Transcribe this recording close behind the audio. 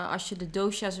Als je de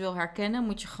dosha's wil herkennen,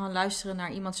 moet je gewoon luisteren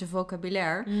naar iemand zijn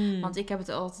vocabulaire. Want ik heb het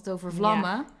altijd over vlammen.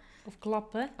 Ja.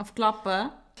 Of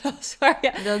klappen. Sorry,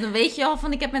 ja. Dan weet je al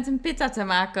van, ik heb met een pitta te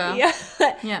maken. Ja.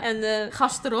 Ja. En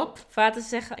gas erop. Vaten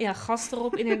zeggen, ja, gas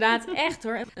erop, inderdaad, echt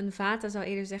hoor. Een vata zou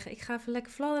eerder zeggen, ik ga even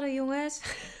lekker fladderen, jongens.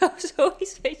 Of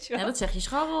zoiets, weet je wel. Ja, dat zeg je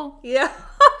scharrel. Ja, ik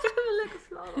ga even lekker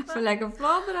fladderen. Even lekker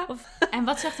fladderen. En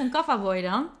wat zegt een kaffaboy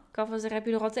dan? Kaffa zegt, heb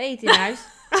je nog wat te eten in huis?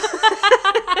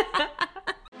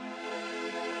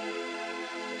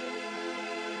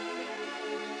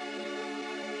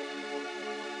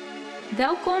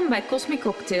 Welkom bij Cosmic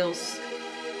Cocktails.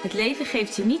 Het leven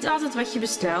geeft je niet altijd wat je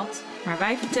bestelt, maar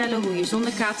wij vertellen hoe je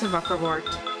zonder kater wakker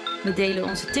wordt. We delen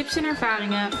onze tips en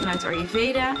ervaringen vanuit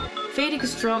Ayurveda, Vedic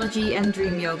Astrology en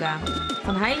Dream Yoga.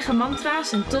 Van heilige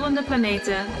mantra's en tollende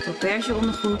planeten tot beige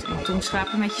ondergoed en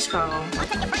tongschrapen met je scharrel.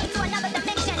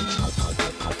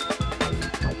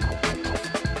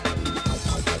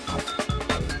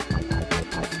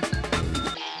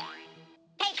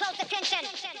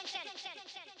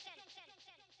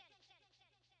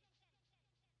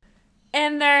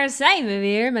 En daar zijn we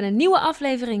weer met een nieuwe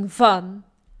aflevering van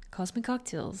Cosmic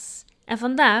Cocktails. En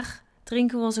vandaag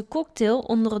drinken we onze cocktail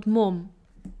onder het mom.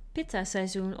 Pitta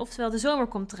seizoen, oftewel de zomer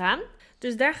komt eraan.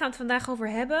 Dus daar gaan we het vandaag over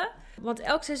hebben. Want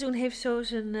elk seizoen heeft zo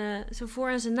zijn voor-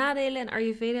 en zijn nadelen. En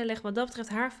Ayurveda legt wat dat betreft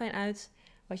haarfijn uit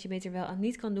wat je beter wel en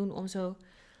niet kan doen om zo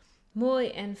mooi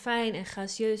en fijn en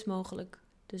gracieus mogelijk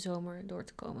de zomer door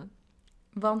te komen.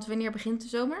 Want wanneer begint de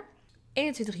zomer?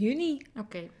 21 juni.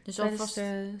 Oké, dus Tijdens alvast,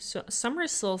 de summer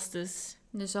solstice.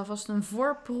 dus alvast een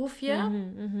voorproefje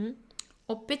Mhm.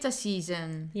 op Pitta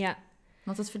season. Ja.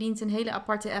 Want het verdient een hele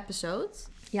aparte episode.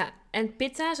 Ja, en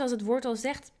pitta, zoals het woord al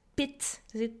zegt, pit.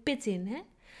 Er zit pit in, hè?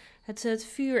 Het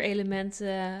vuurelement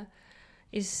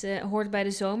hoort bij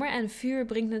de zomer. En vuur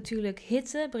brengt natuurlijk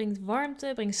hitte, brengt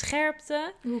warmte, brengt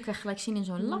scherpte. Ik krijg gelijk zin in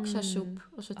zo'n laksasoep,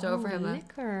 als we het erover hebben.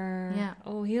 Lekker. Ja.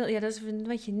 Ja, dat is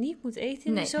wat je niet moet eten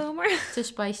in de zomer. Te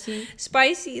spicy.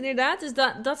 Spicy, inderdaad.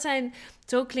 Dus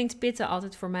zo klinkt pitta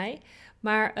altijd voor mij.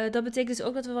 Maar dat betekent dus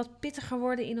ook dat we wat pittiger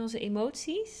worden in onze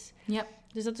emoties. Ja.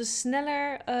 Dus dat is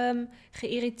sneller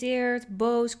geïrriteerd,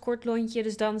 boos, kort lontje.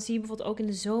 Dus dan zie je bijvoorbeeld ook in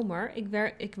de zomer.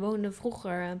 Ik woonde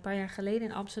vroeger, een paar jaar geleden,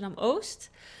 in Amsterdam-Oost.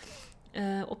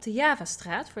 Op de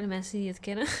Javastraat, voor de mensen die het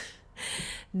kennen.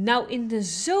 Nou, in de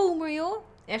zomer, joh.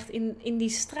 Echt in die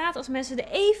straat, als mensen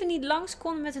er even niet langs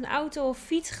konden met een auto of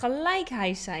fiets, gelijk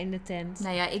hijsen in de tent.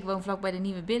 Nou ja, ik woon vlak bij de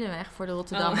Nieuwe Binnenweg voor de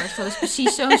Rotterdammers. Dat is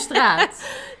precies zo'n straat.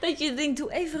 Dat je denkt,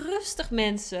 doe even rustig,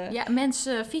 mensen. Ja,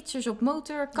 mensen, fietsers op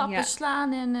motor, kappen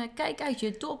slaan en kijk uit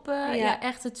je doppen. Ja,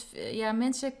 echt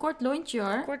mensen, kort lontje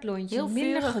hoor. Kort lontje, heel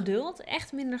minder vurig. geduld,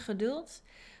 echt minder geduld.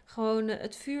 Gewoon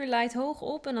het vuur leidt hoog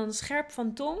op en dan scherp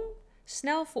van tong,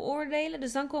 snel veroordelen.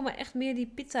 Dus dan komen echt meer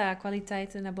die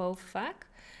pitta-kwaliteiten naar boven vaak.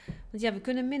 Want ja, we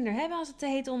kunnen minder hebben als het te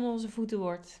heet onder onze voeten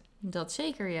wordt. Dat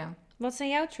zeker, ja. Wat zijn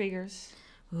jouw triggers?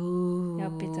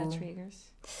 Jouw pitta-triggers?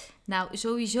 Nou,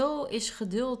 sowieso is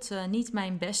geduld niet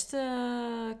mijn beste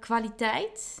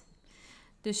kwaliteit.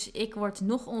 Dus ik word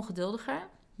nog ongeduldiger.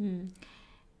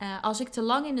 Als ik te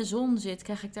lang in de zon zit,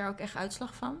 krijg ik daar ook echt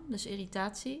uitslag van. Dus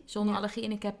irritatie. Zonneallergie.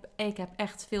 En ik heb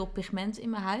echt veel pigment in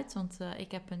mijn huid. Want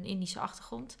ik heb een Indische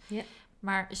achtergrond. Ja.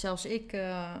 Maar zelfs ik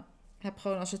heb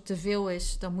gewoon, als het te veel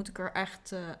is, dan moet ik er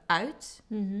echt uit.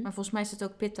 Maar volgens mij is het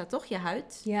ook pitta, toch? Je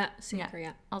huid. Ja, zeker,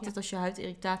 ja. Altijd als je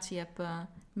huidirritatie hebt,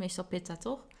 meestal pitta,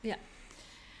 toch? Ja.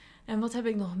 En wat heb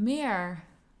ik nog meer?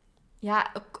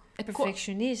 Ja,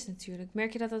 Perfectionist natuurlijk.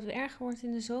 Merk je dat het erger wordt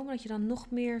in de zomer? Dat je dan nog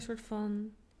meer soort van...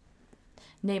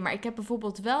 Nee, maar ik heb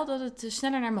bijvoorbeeld wel dat het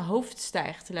sneller naar mijn hoofd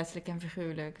stijgt, letterlijk en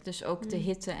figuurlijk. Dus ook de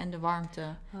hitte en de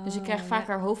warmte. Dus ik krijg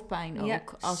vaker hoofdpijn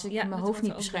ook, als ik mijn hoofd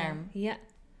niet bescherm.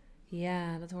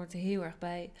 Ja, dat hoort er heel erg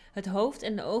bij. Het hoofd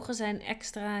en de ogen zijn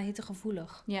extra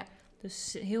hittegevoelig. Ja.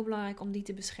 Dus heel belangrijk om die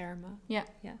te beschermen. Ja.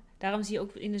 Daarom zie je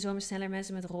ook in de zomer sneller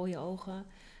mensen met rode ogen,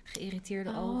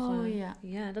 geïrriteerde ogen.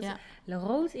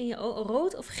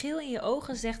 Rood of geel in je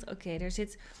ogen zegt, oké, er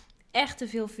zit echt te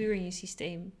veel vuur in je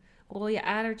systeem. Rode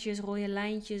adertjes, rode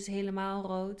lijntjes, helemaal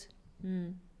rood.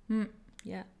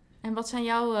 Ja. En wat zijn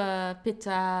jouw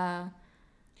pitta...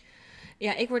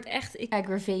 Ja, ik word echt...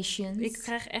 aggravations? Ik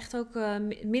krijg echt ook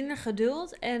minder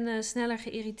geduld en sneller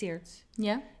geïrriteerd.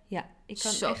 Ja? Ja.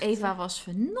 Eva was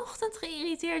vanochtend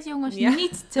geïrriteerd, jongens. Ja.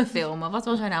 Niet te filmen. Wat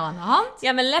was er nou aan de hand?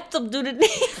 Ja, mijn laptop doet het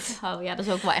niet. Oh ja, dat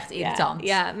is ook wel echt irritant.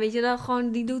 Ja, weet je dan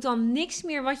gewoon, die doet dan niks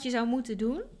meer wat je zou moeten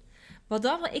doen.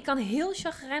 Ik kan heel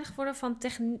chagrijnig worden van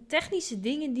technische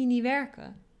dingen die niet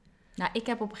werken. Nou, ik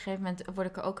heb op een gegeven moment, word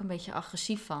ik er ook een beetje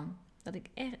agressief van. Dat ik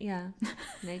echt,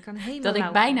 nee, ik kan helemaal Dat ik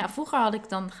lauw bijna, gaan. vroeger had ik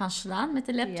dan gaan slaan met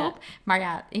de laptop. Ja. Maar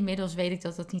ja, inmiddels weet ik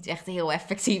dat dat niet echt heel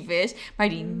effectief is. Maar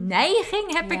die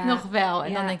neiging heb ik nog wel.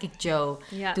 En dan denk ik, Joe,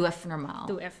 doe even normaal.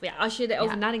 Doe even. Ja, als je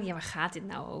erover nadenkt, waar gaat dit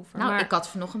nou over? Nou, ik had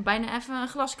vanochtend bijna even een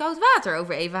glas koud water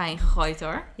over Eva heen gegooid,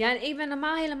 hoor. Ja, en ik ben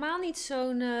normaal helemaal niet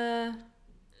zo'n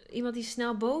iemand die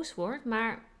snel boos wordt.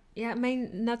 Maar ja,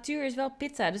 mijn natuur is wel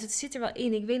Pitta, dus het zit er wel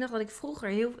in. Ik weet nog dat ik vroeger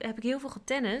heb ik heel veel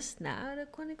getennist. Nou, dat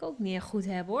kon ik ook niet goed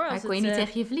hebben, hoor. Maar kon je niet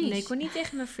tegen je verlies? Nee, ik kon niet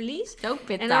tegen mijn verlies. Dat is ook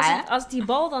Pitta, en als die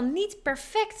bal dan niet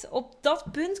perfect op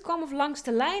dat punt kwam of langs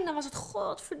de lijn, dan was het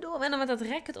godverdomme. En dan met dat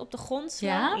racket op de grond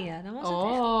slaan. Ja, dan was het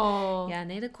echt... Ja,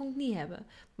 nee, dat kon ik niet hebben.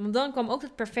 Want dan kwam ook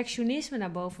het perfectionisme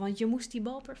naar boven. Want je moest die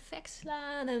bal perfect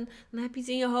slaan en dan heb je iets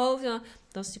in je hoofd. Dat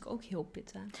is natuurlijk ook heel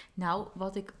Pitta. Nou,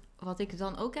 wat ik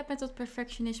dan ook heb met dat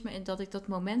perfectionisme... en dat ik dat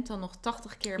moment dan nog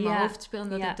 80 keer in mijn hoofd speel... en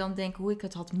dat ik dan denk hoe ik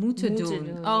het had moeten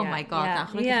doen. Oh my god. Nou,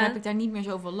 gelukkig heb ik daar niet meer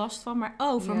zoveel last van. Maar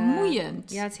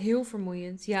vermoeiend. Ja, het is heel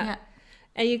vermoeiend. Ja.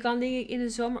 En je kan dingen in de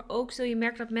zomer ook zo... Je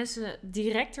merkt dat mensen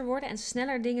directer worden... en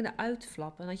sneller dingen eruit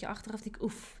flappen. En dat je achteraf denkt...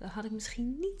 dat had ik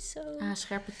misschien niet zo...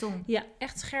 Scherpe tong. Ja,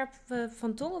 echt scherp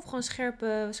van tong... of gewoon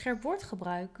scherp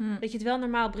woordgebruik. Dat je het wel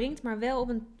normaal brengt... maar wel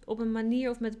op een manier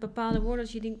of met bepaalde woorden...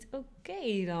 dat je denkt,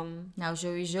 oké dan. Nou,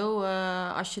 sowieso...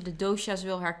 als je de dosha's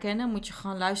wil herkennen... moet je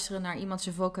gewoon luisteren naar iemand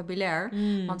zijn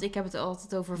vocabulaire. Want ik heb het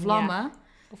altijd over vlammen. Ja.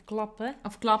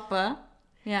 Of klappen.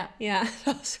 Ja,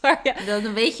 dat is waar, ja.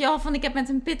 Dan weet je al van, ik heb met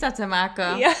een Pitta te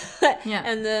maken. Ja.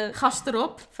 En gas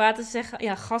erop. Vaten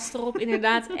zeggen, gas erop,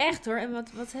 inderdaad, echt hoor. En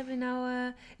wat hebben we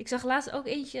nou... Ik zag laatst ook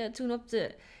eentje toen op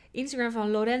de Instagram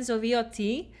van Lorenzo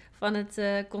Viotti... van het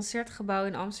Concertgebouw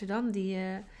in Amsterdam. Die,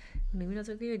 hoe noem je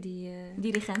dat ook weer?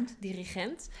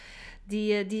 Dirigent.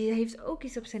 Die heeft ook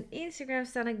iets op zijn Instagram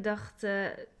staan. Ik dacht,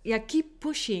 keep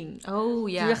pushing. Oh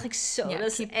ja. Toen dacht ik zo, dat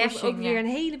is echt pushing, ook weer een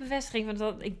hele bevestiging. Van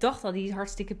dat, ik dacht al, die is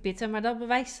hartstikke Pitta, maar dat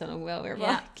bewijst dan ook wel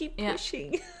weer. Keep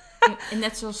pushing. En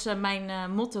net zoals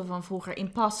mijn motto van vroeger,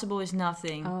 impossible is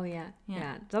nothing. Oh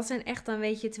ja, dat zijn echt dan,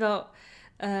 weet je, terwijl...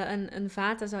 een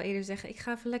vata zou eerder zeggen... ik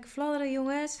ga even lekker fladderen,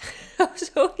 jongens. Of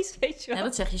zoiets, weet je wel. Ja,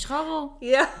 dat zeg je scharrel.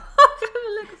 Ja, ik ga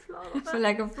even lekker fladderen. Even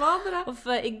lekker fladderen. Of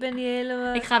ik ben die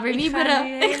hele... Ik ga weer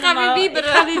wieberen. Ik ga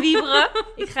weer wieberen.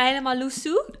 Ik ga helemaal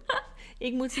loesoe.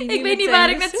 Ik weet niet waar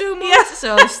ik naartoe moet. Ja.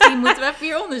 Zo, Stien moeten we even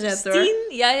hieronder zetten, hoor.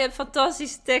 Stien, jij hebt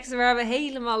fantastische teksten... waar we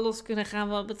helemaal los kunnen gaan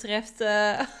wat betreft...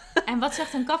 En wat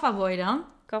zegt een kaffaboy dan?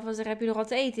 Kaffa zegt, heb je nog wat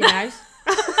te eten in huis?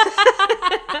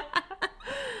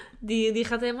 Die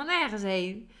gaat helemaal nergens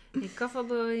heen. Die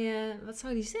kaffaboy, wat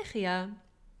zou die zeggen, ja?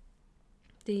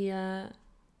 Die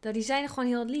zijn gewoon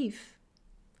heel lief.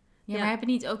 Ja, maar hebben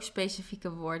niet ook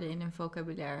specifieke woorden in hun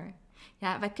vocabulaire?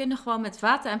 Ja, wij kunnen gewoon met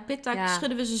vata en pitta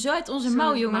schudden we ze zo uit onze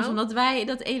mouw, jongens. Omdat wij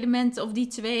dat element of die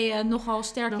twee nogal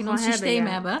sterk in ons systeem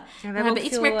hebben. Ja, we hebben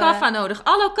iets meer kaffa nodig.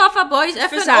 Alle kaffa boys,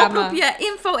 even een oproepje.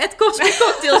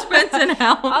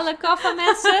 info@cosmiccocktails.nl. Alle kaffa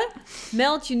mensen,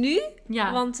 meld je nu.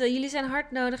 Ja. Want jullie zijn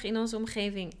hard nodig in onze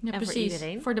omgeving. Ja, en precies. Voor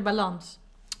iedereen. Voor de balans.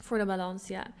 Voor de balans,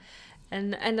 ja.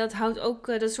 En dat houdt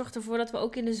ook, dat zorgt ervoor dat we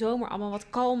ook in de zomer allemaal wat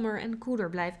kalmer en koeler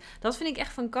blijven. Dat vind ik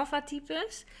echt van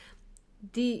kaffa-types.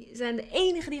 Die zijn de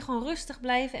enigen die gewoon rustig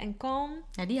blijven en kalm.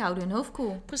 Ja, die houden hun hoofd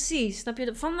koel. Precies, snap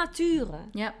je? Van nature.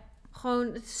 Ja.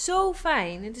 Gewoon, het is zo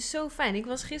fijn. Het is zo fijn. Ik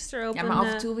was gisteren op maar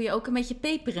af en toe wil je ook een beetje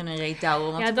peper in een reet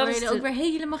houden. Want dan word je er ook weer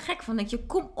helemaal gek van. Denk je,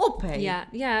 kom op, hé.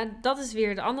 Ja, dat is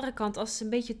weer de andere kant. Als ze een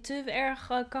beetje te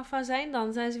erg kaffa zijn,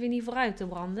 dan zijn ze weer niet vooruit te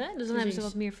branden. Dus dan hebben ze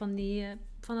wat meer van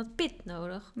dat pit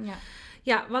nodig.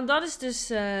 Ja, want dat is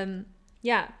dus...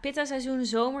 Pitta-seizoen,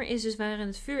 zomer is dus waarin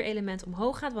het vuurelement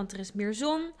omhoog gaat, want er is meer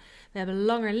zon. We hebben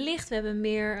langer licht, we hebben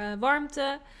meer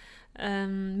warmte,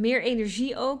 meer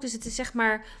energie ook. Dus het is zeg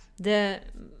maar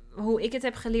hoe ik het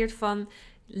heb geleerd van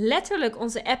letterlijk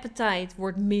onze appetite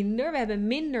wordt minder. We hebben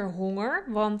minder honger,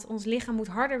 want ons lichaam moet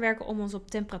harder werken om ons op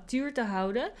temperatuur te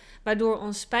houden. Waardoor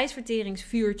ons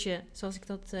spijsverteringsvuurtje, zoals ik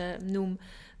dat noem,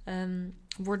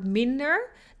 wordt minder.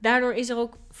 Daardoor is er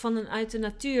ook vanuit de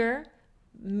natuur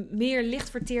meer licht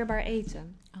verteerbaar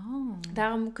eten. Oh.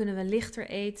 Daarom kunnen we lichter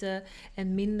eten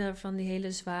en minder van die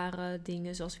hele zware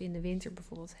dingen zoals we in de winter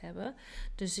bijvoorbeeld hebben.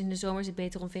 Dus in de zomer is het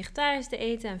beter om vegetarisch te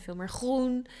eten en veel meer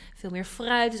groen, veel meer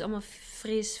fruit. Dus allemaal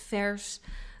fris, vers.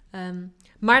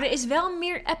 Maar er is wel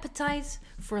meer appetite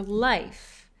for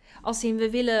life. Als in, we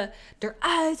willen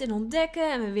eruit en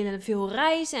ontdekken en we willen veel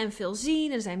reizen en veel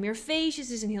zien. Er zijn meer feestjes,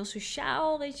 het is een heel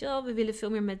sociaal, weet je wel. We willen veel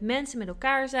meer met mensen, met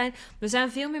elkaar zijn. We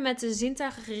zijn veel meer met de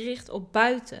zintuigen gericht op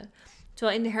buiten.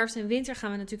 Terwijl in de herfst en winter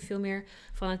gaan we natuurlijk veel meer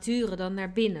van nature dan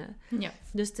naar binnen. Ja.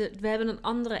 Dus we hebben een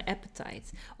andere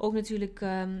appetite. Ook natuurlijk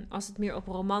als het meer op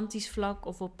romantisch vlak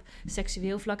of op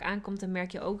seksueel vlak aankomt, dan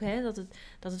merk je ook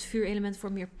dat het vuurelement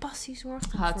voor meer passie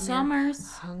zorgt. Hot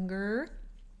summers. Hunger.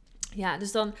 Ja,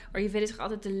 dus dan, Ayurveda zegt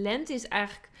altijd, de lente is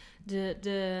eigenlijk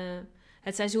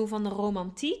het seizoen van de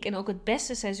romantiek. En ook het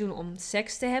beste seizoen om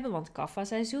seks te hebben, want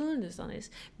kapha-seizoen. Dus dan is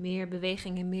meer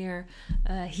beweging en meer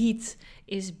heat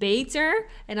is beter.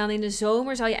 En dan in de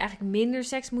zomer zou je eigenlijk minder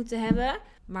seks moeten hebben.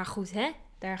 Maar goed,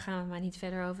 daar gaan we het maar niet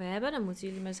verder over hebben. Dan moeten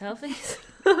jullie maar zelf weten.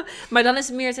 Maar dan is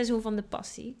het meer het seizoen van de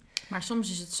passie. Maar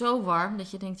soms is het zo warm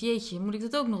dat je denkt, jeetje, moet ik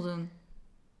dat ook nog doen?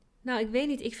 Nou, ik weet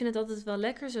niet. Ik vind het altijd wel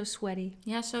lekker, zo sweaty.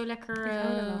 Ja, zo lekker. Ik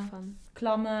hou er wel van.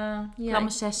 Klamme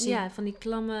sessie. Ja, van die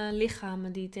klamme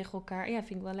lichamen die tegen elkaar... Ja,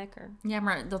 vind ik wel lekker. Ja,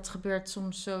 maar dat gebeurt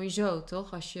soms sowieso,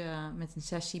 toch? Als je met een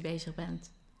sessie bezig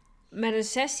bent. Met een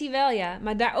sessie wel, ja.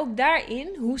 Maar ook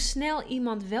daarin, hoe snel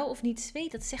iemand wel of niet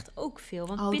zweet, dat zegt ook veel.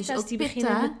 Want pitta's dus die Pitta,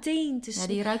 beginnen meteen te... Ja,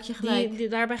 die ruik je gelijk.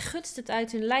 Daarbij gutst het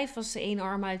uit hun lijf als ze één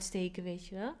arm uitsteken, weet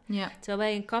je wel. Ja. Terwijl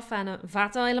bij een kapha en een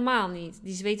vata al helemaal niet.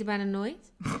 Die zweten bijna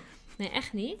nooit. Nee,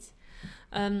 echt niet.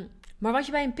 Maar wat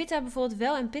je bij een pitta bijvoorbeeld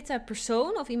wel, een pitta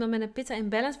persoon of iemand met een pitta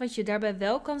imbalance, wat je daarbij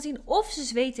wel kan zien, of ze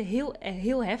zweten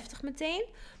heel heftig meteen,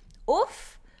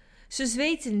 of ze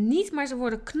zweten niet, maar ze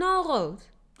worden knalrood.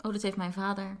 Oh, dat heeft mijn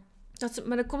vader.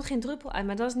 Maar er komt geen druppel uit,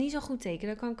 maar dat is niet zo'n goed teken,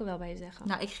 dat kan ik er wel bij zeggen.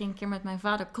 Nou, ik ging een keer met mijn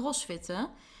vader crossfitten.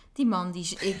 Die man,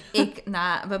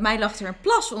 bij mij lag er een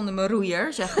plas onder mijn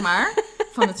roeier, zeg maar,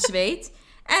 van het zweet.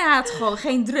 En hij had gewoon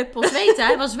geen druppel zweet.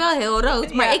 Hij was wel heel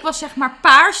rood. Maar ik was zeg maar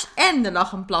paars en er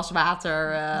lag een plas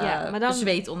water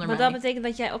zweet onder mij. Maar dat betekent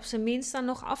dat jij op zijn minst dan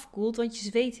nog afkoelt, want je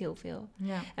zweet heel veel.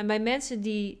 Ja. En bij mensen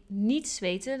die niet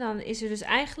zweten, dan is er dus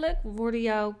eigenlijk, worden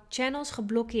jouw channels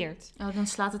geblokkeerd. Oh, dan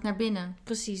slaat het naar binnen.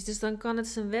 Precies, dus dan kan het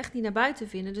zijn weg niet naar buiten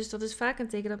vinden. Dus dat is vaak een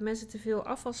teken dat mensen te veel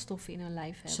afvalstoffen in hun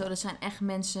lijf hebben. Zo, dat zijn echt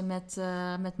mensen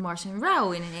met Mars en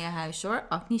Rauw in een huis hoor.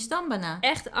 Agni Stambhana.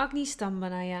 Echt Agni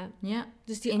Stambhana, ja. Ja.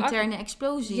 Dus die interne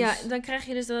explosies. Ja, dan krijg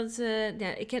je dus dat...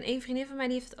 ik ken één vriendin van mij,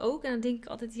 die heeft het ook. En dan denk ik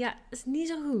altijd, ja, dat is niet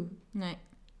zo goed. Nee.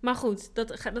 Maar goed,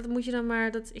 dat moet je dan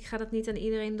maar... Ik ga dat niet aan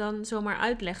iedereen dan zomaar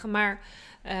uitleggen. Maar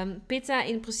pitta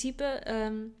in principe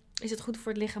is het goed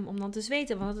voor het lichaam om dan te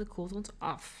zweten. Want het koelt ons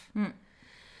af.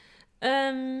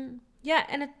 Ja,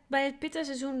 en bij het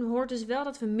pitta-seizoen hoort dus wel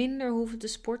dat we minder hoeven te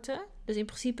sporten. Dus in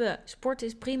principe, sporten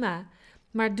is prima.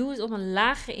 Maar doe het op een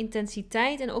lagere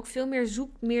intensiteit. En ook veel meer zoek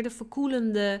meer de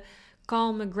verkoelende,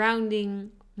 kalme, grounding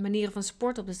manieren van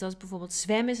sport op. Dus dat is bijvoorbeeld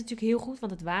zwemmen is natuurlijk heel goed.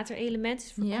 Want het waterelement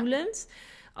is verkoelend. Ja.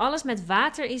 Alles met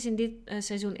water is in dit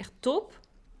seizoen echt top.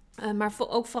 Maar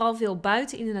ook vooral veel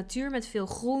buiten in de natuur met veel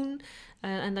groen.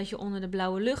 En dat je onder de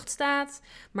blauwe lucht staat.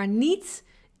 Maar niet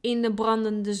in de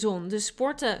brandende zon. Dus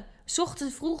sporten 's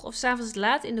ochtends vroeg of 's avonds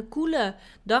laat in de koele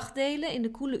dagdelen, in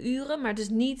de koele uren, maar dus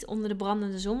niet onder de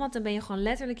brandende zon, want dan ben je gewoon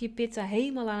letterlijk je pitta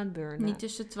helemaal aan het burnen. Niet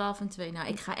tussen 12 en 2. Nou,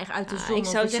 ik ga echt uit de zon. Ik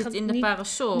zou zeggen in de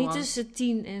parasol. Niet tussen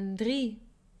 10 en 3.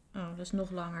 Oh, dat is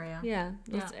nog langer, ja. Ja,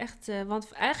 dat is echt...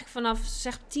 want eigenlijk vanaf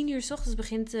 10 uur 's ochtends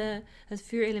begint het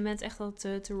vuurelement echt al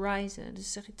te risen.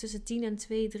 Dus zeg ik tussen 10 en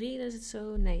 2, 3, dan is het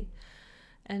zo... Nee.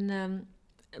 En,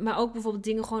 maar ook bijvoorbeeld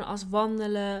dingen gewoon als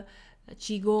wandelen,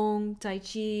 qigong, tai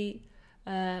chi,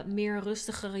 meer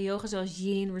rustigere yoga zoals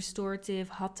yin,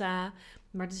 restorative, hatha.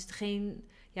 Maar dus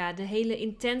de hele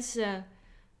intense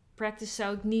practice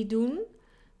zou ik niet doen.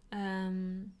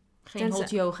 Geen hot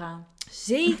yoga.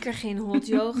 Zeker geen hot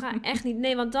yoga. Echt niet.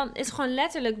 Nee, want dan is het gewoon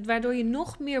letterlijk waardoor je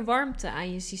nog meer warmte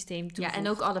aan je systeem toevoegt. Ja, en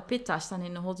ook alle pitta's staan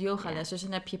in de hot yoga les. Dus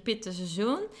dan heb je pitta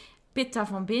seizoen, pitta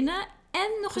van binnen en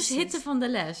nog eens hitte van de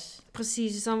les.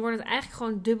 Precies, dus dan wordt het eigenlijk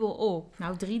gewoon dubbel op.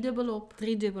 Nou, 3 dubbel op.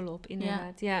 3 dubbel op,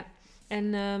 inderdaad. Ja.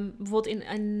 En bijvoorbeeld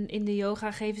in de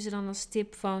yoga geven ze dan als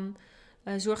tip van...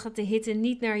 zorg dat de hitte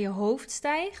niet naar je hoofd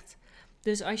stijgt.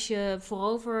 Dus als je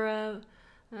voorover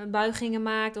buigingen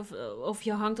maakt of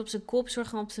je hangt op zijn kop... zorg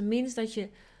dan op zijn minst dat je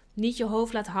niet je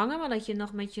hoofd laat hangen... maar dat je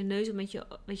nog met je neus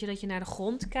dat je naar de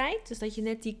grond kijkt. Dus dat je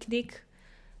net die knik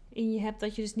in je hebt...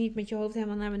 dat je dus niet met je hoofd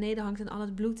helemaal naar beneden hangt... en al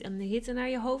het bloed en de hitte naar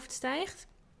je hoofd stijgt.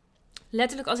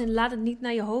 Letterlijk als in laat het niet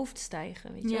naar je hoofd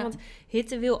stijgen. Weet je? Ja. Want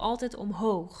hitte wil altijd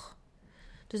omhoog.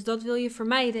 Dus dat wil je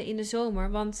vermijden in de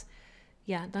zomer. Want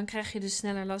ja, dan krijg je dus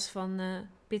sneller last van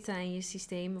pitta in je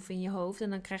systeem of in je hoofd. En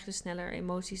dan krijg je dus sneller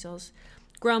emoties als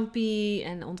grumpy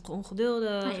en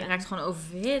ongeduldig. Ja, je raakt gewoon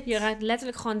oververhit. Je raakt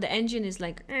letterlijk gewoon, de engine is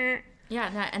like... Ja,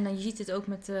 nou, en dan je ziet het ook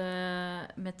met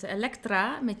de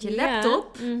Elektra, met je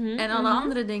laptop en alle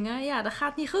andere dingen. Ja, dat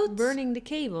gaat niet goed. Burning the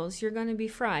cables, you're gonna be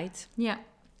fried. Ja.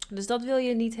 Dus dat wil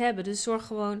je niet hebben. Dus zorg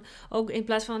gewoon, ook in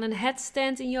plaats van een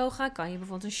headstand in yoga, kan je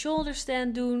bijvoorbeeld een shoulder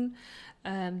stand doen.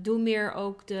 Doe meer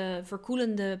ook de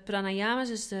verkoelende pranayama's,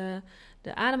 dus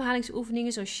de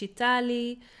ademhalingsoefeningen zoals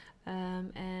Shitali.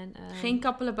 Geen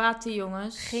Kapalabhati,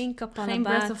 jongens. Geen Kapalabhati. Geen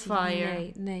Breath of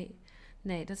Fire.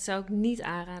 Nee, dat zou ik niet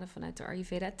aanraden vanuit de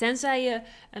Ayurveda. Tenzij je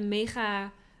een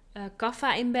mega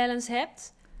kapha imbalance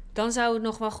hebt, dan zou het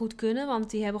nog wel goed kunnen, want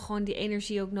die hebben gewoon die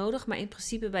energie ook nodig. Maar in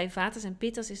principe bij vatas en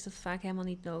pittas is dat vaak helemaal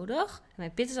niet nodig. En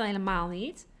bij pittas al helemaal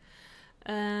niet.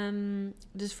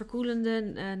 Dus verkoelende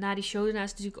na die shodhana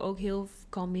is natuurlijk ook heel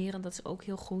kalmerend. Dat is ook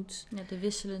heel goed. Ja, de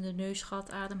wisselende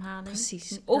neusgatademhaling.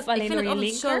 Precies. Of alleen door je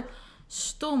linker. Zo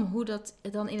stom hoe dat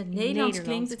dan in het Nederlands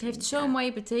klinkt. Het heeft zo'n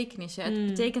mooie betekenis. Hè? Het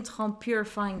betekent gewoon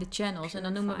purifying the channels.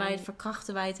 En dan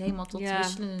verkrachten wij het helemaal tot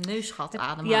wisselende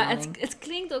neusgatademhaling. Ja, het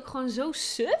klinkt ook gewoon zo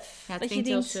suf. Ja, het klinkt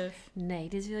heel suf. Nee,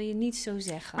 dit wil je niet zo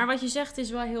zeggen. Maar wat je zegt is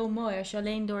wel heel mooi. Als je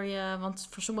alleen door want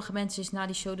voor sommige mensen is na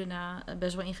die shodhana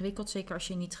best wel ingewikkeld. Zeker als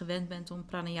je niet gewend bent om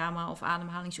pranayama of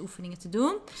ademhalingsoefeningen te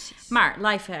doen. Precies. Maar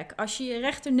lifehack. Als je je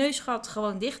rechter neusgat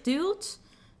gewoon dicht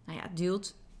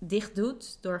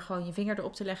doet door gewoon je vinger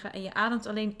erop te leggen en je ademt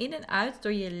alleen in en uit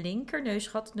door je linker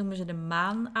neusgat. Dat noemen ze de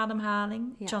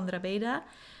maanademhaling, Chandra Beda.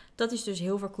 Dat is dus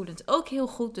heel verkoelend. Ook heel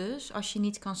goed dus als je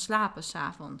niet kan slapen 's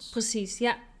avonds. Precies,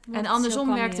 ja. En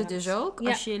andersom werkt het dus ook.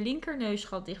 Als je linker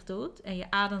neusgat dicht doet en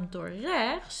je ademt door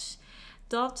rechts,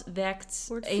 dat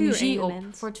wekt energie op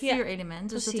voor het vuurelement.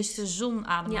 Dus dat is de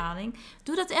zonademhaling. Ja.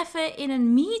 Doe dat even in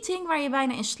een meeting waar je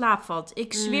bijna in slaap valt.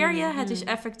 Ik zweer je, het is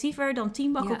effectiever dan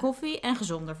 10 bakken koffie en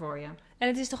gezonder voor je. En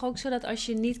het is toch ook zo dat als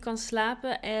je niet kan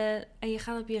slapen en je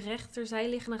gaat op je rechterzij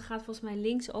liggen, dan gaat volgens mij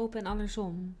links open en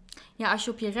andersom. Ja, als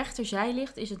je op je rechterzij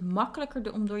ligt, is het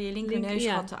makkelijker om door je linker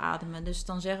neusgat te ademen. Dus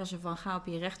dan zeggen ze van, ga op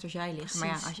je rechterzij liggen. Precies,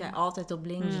 maar ja, als jij altijd op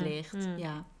links ligt,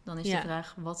 dan is de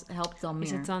vraag, wat helpt dan meer?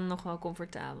 Is het dan nog wel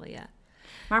comfortabel,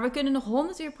 Maar we kunnen nog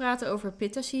 100 uur praten over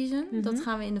Pitta season. Dat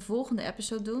gaan we in de volgende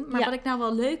episode doen. Maar wat ik nou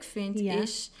wel leuk vind,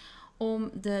 is om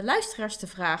de luisteraars te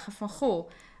vragen van, goh,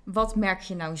 wat merk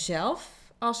je nou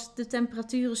zelf als de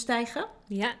temperaturen stijgen?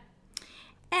 Ja.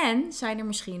 En zijn er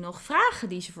misschien nog vragen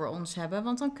die ze voor ons hebben?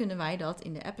 Want dan kunnen wij dat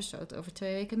in de episode over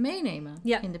 2 weken meenemen.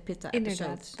 Ja, in de Pitta-episode.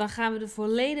 Inderdaad. Dan gaan we er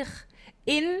volledig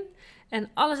in en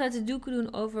alles uit de doeken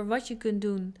doen over wat je kunt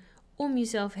doen om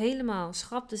jezelf helemaal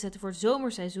schrap te zetten voor het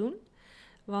zomerseizoen.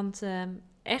 Want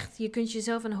echt, je kunt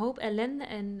jezelf een hoop ellende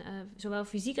en zowel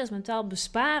fysiek als mentaal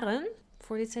besparen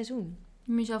voor dit seizoen.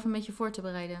 Om jezelf een beetje voor te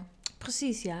bereiden.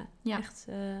 Precies, ja. Echt,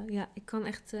 ik kan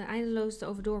echt eindeloos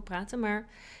erover doorpraten. Maar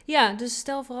dus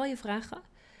stel vooral je vragen.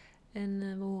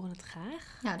 En we horen het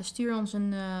graag. Ja, dus stuur ons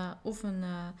een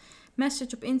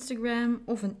message op Instagram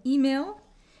of een e-mail.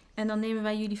 En dan nemen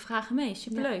wij jullie vragen mee.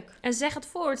 Superleuk. Ja. En zeg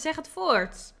het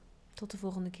voort. Tot de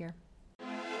volgende keer.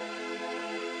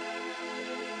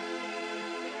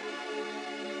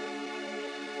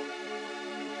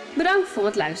 Bedankt voor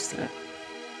het luisteren.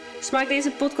 Smaakt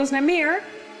deze podcast naar meer?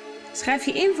 Schrijf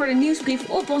je in voor de nieuwsbrief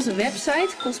op onze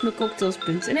website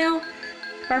cosmiccocktails.nl,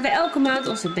 waar we elke maand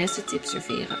onze beste tips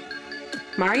serveren.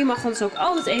 Maar je mag ons ook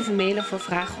altijd even mailen voor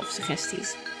vragen of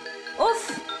suggesties.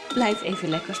 Of blijf even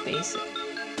lekker spacen.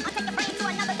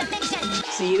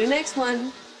 See you the next one.